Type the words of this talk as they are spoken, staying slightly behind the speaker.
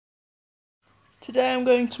Today I'm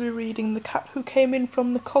going to be reading The Cat Who Came In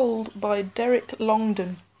From the Cold by Deric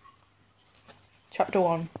Longden. Chapter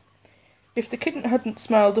 1. If the kitten hadn't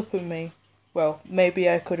smiled up at me, well, maybe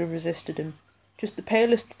I could have resisted him. Just the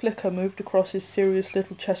palest flicker moved across his serious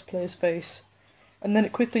little chess player's face, and then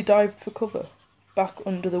it quickly dived for cover, back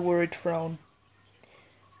under the worried frown.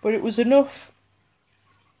 But it was enough,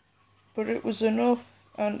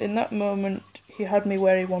 and in that moment he had me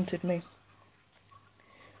where he wanted me.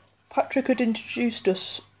 Patrick had introduced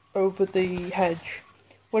us over the hedge.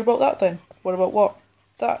 What about that then? What about what?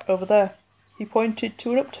 That over there. He pointed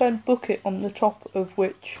to an upturned bucket on the top of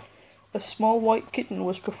which a small white kitten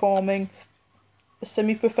was performing a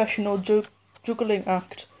semi-professional juggling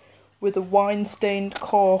act with a wine-stained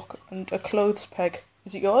cork and a clothes peg.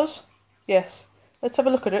 Is it yours? Yes. Let's have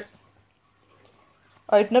a look at it.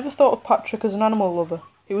 I had never thought of Patrick as an animal lover.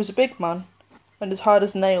 He was a big man, and as hard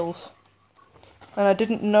as nails. And I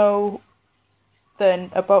didn't know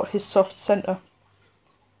then about his soft centre.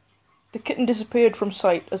 The kitten disappeared from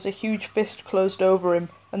sight as a huge fist closed over him,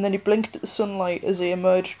 and then he blinked at the sunlight as he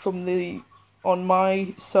emerged from on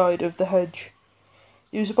my side of the hedge.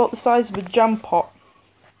 He was about the size of a jam pot,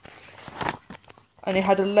 and he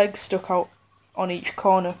had a leg stuck out on each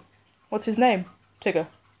corner. What's his name? Tigger.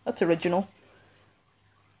 That's original.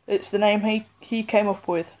 It's the name he came up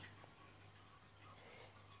with.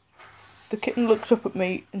 The kitten looked up at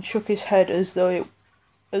me and shook his head as though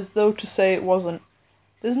to say it wasn't.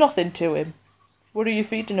 There's nothing to him. What are you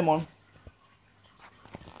feeding him on?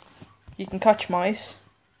 You can catch mice.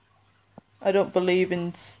 I don't believe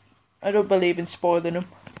in spoiling them.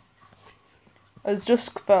 As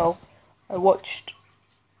dusk fell, I watched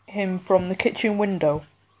him from the kitchen window,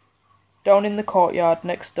 down in the courtyard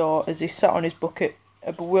next door, as he sat on his bucket,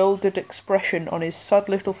 a bewildered expression on his sad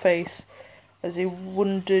little face as he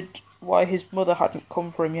wondered why his mother hadn't come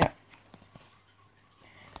for him yet.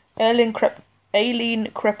 Aileen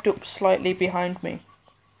crept up slightly behind me.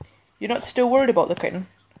 You're not still worried about the kitten?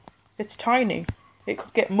 It's tiny. It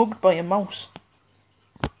could get mugged by a mouse.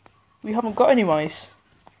 We haven't got any mice.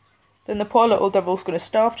 Then the poor little devil's going to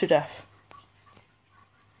starve to death.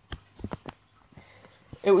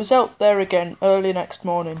 It was out there again early next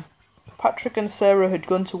morning. Patrick and Sarah had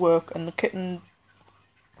gone to work, and the kitten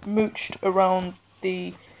mooched around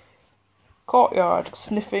the courtyard,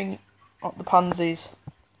 sniffing at the pansies,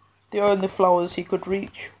 the only flowers he could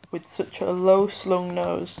reach with such a low-slung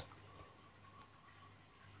nose.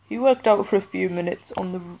 He worked out for a few minutes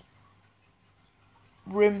on the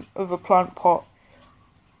rim of a plant pot,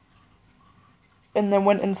 and then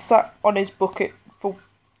went and sat on his bucket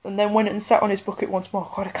once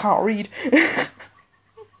more. God, I can't read.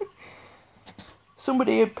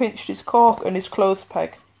 Somebody had pinched his cork, and his clothes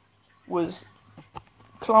peg was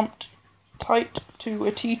clamped tight to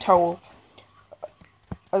a tea towel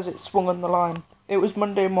as it swung on the line. It was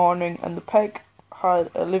Monday morning, and the peg had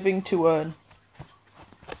a living to earn.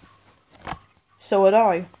 So had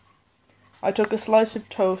I. I took a slice of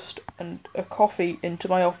toast and a coffee into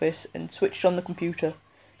my office and switched on the computer.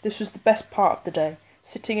 This was the best part of the day,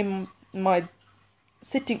 sitting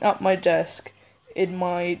at my desk in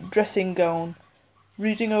my dressing gown,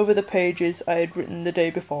 reading over the pages I had written the day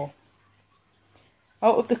before.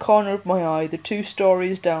 Out of the corner of my eye and 2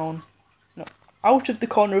 stories down,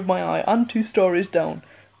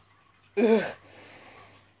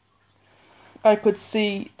 I could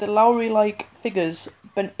see the Lowry-like figures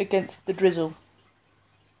bent against the drizzle,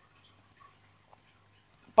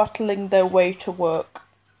 battling their way to work.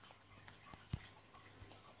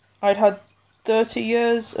 I'd had 30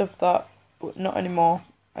 years of that, but not anymore.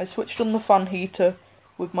 I switched on the fan heater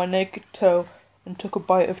with my naked toe and took a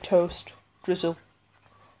bite of toast. Drizzle.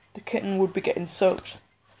 The kitten would be getting soaked.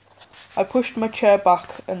 I pushed my chair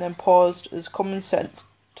back and then paused as common sense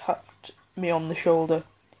tapped me on the shoulder.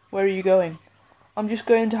 Where are you going? I'm just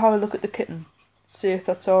going to have a look at the kitten. See if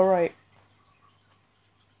that's alright.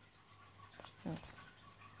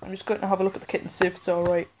 I'm just going to have a look at the kitten, see if it's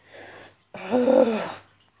alright. How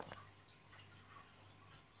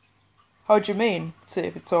do you mean, see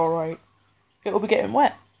if it's alright? It'll be getting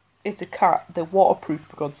wet. It's a cat. They're waterproof,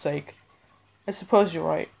 for God's sake. I suppose you're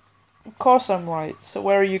right. Of course I'm right. So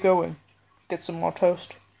where are you going? Get some more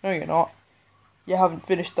toast? No, you're not. You haven't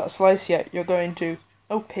finished that slice yet. You're going to...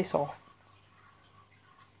 Oh, piss off.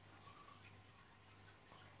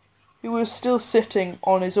 He was still sitting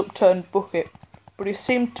on his upturned bucket, but he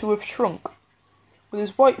seemed to have shrunk. With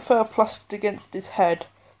his white fur plastered against his head,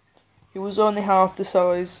 he was only half the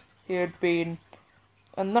size he had been,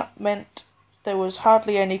 and that meant there was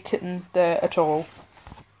hardly any kitten there at all.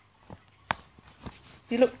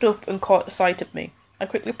 He looked up and caught sight of me. I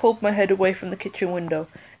quickly pulled my head away from the kitchen window.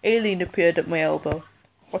 Aileen appeared at my elbow.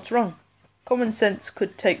 What's wrong? Common sense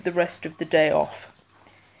could take the rest of the day off.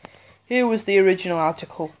 Here was the original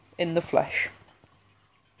article, in the flesh.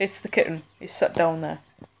 It's the kitten. He's sat down there.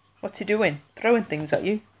 What's he doing? Throwing things at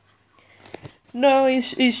you? No,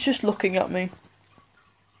 he's just looking at me.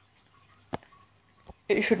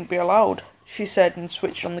 It shouldn't be allowed, she said and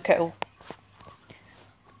switched on the kettle.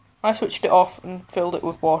 I switched it off and filled it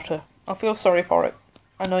with water. I feel sorry for it.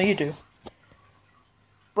 I know you do.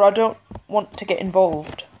 But I don't want to get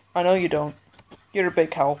involved. I know you don't. You're a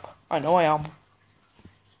big help. I know I am.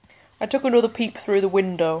 I took another peep through the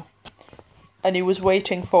window, and he was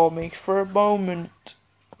waiting for me. For a moment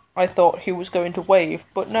I thought he was going to wave,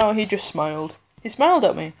 but no, he just smiled. He smiled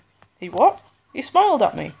at me. He what? He smiled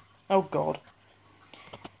at me. Oh God.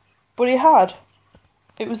 But he had.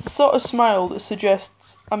 It was the sort of smile that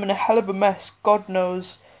suggests I'm in a hell of a mess, God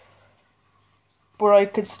knows, but I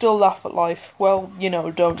could still laugh at life. Well, you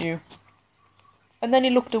know, don't you? And then he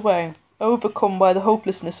looked away, overcome by the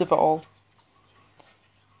hopelessness of it all.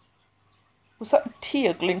 Was that a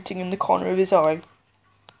tear glinting in the corner of his eye?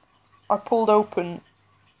 I pulled open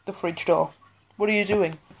the fridge door. What are you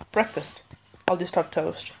doing? Breakfast. I'll just have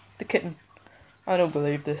toast. The kitten. I don't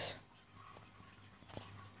believe this.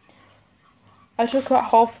 I took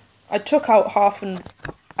out half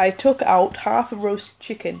a roast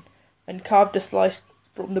chicken and carved a slice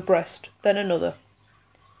from the breast, then another.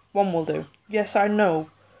 One will do. Yes, I know,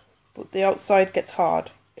 but the outside gets hard.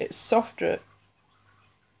 It's softer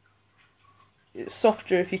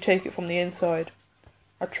if you take it from the inside.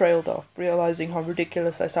 I trailed off, realizing how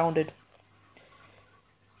ridiculous I sounded.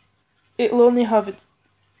 It'll only have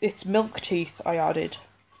its milk teeth, I added,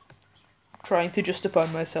 trying to justify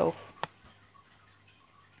myself.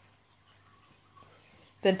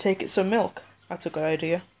 Then take it some milk. That's a good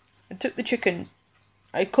idea. I cut the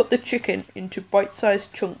chicken into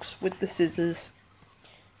bite-sized chunks with the scissors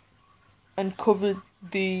and covered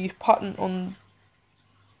the pattern on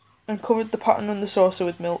the saucer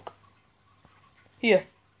with milk. Here.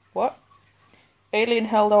 What? Aileen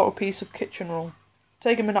held out a piece of kitchen roll.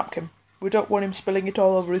 Take him a napkin. We don't want him spilling it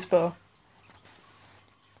all over his fur.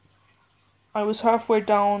 I was halfway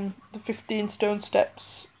down the 15-stone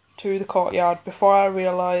steps to the courtyard before I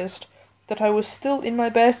realised that I was still in my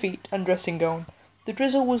bare feet and dressing gown. The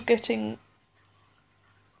drizzle was getting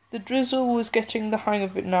the hang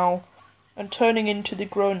of it now and turning into the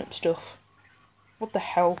grown-up stuff. What the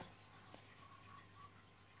hell?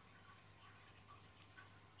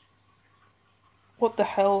 What the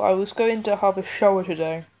hell? I was going to have a shower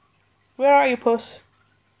today. Where are you, puss?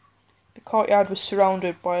 The courtyard was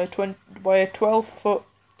surrounded by a 12-foot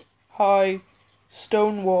high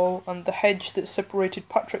stone wall, and the hedge that separated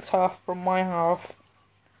Patrick's half from my half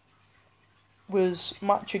was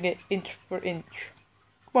matching it inch for inch.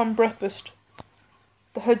 Come on, breakfast.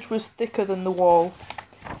 The hedge was thicker than the wall,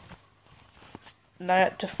 and I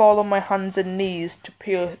had to fall on my hands and knees to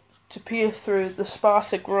peer through the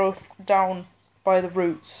sparser growth down by the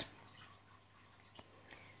roots.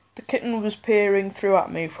 The kitten was peering through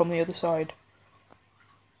at me from the other side.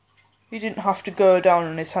 He didn't have to go down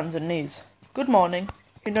on his hands and knees. Good morning.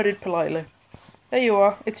 He nodded politely. There you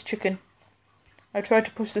are, it's chicken. I tried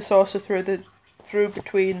to push the saucer through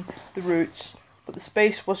between the roots, but the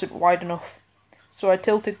space wasn't wide enough, so I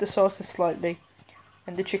tilted the saucer slightly,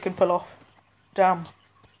 and the chicken fell off. Damn.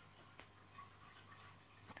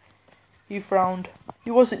 He frowned.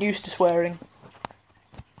 He wasn't used to swearing.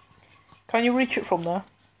 Can you reach it from there?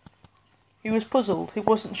 He was puzzled. He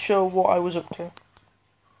wasn't sure what I was up to.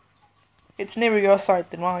 It's nearer your side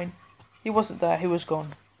than mine. He wasn't there, he was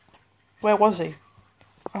gone. Where was he?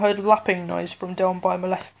 I heard a lapping noise from down by my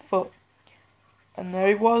left foot, and there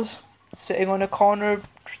he was, sitting on a corner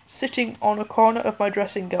of my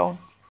dressing gown.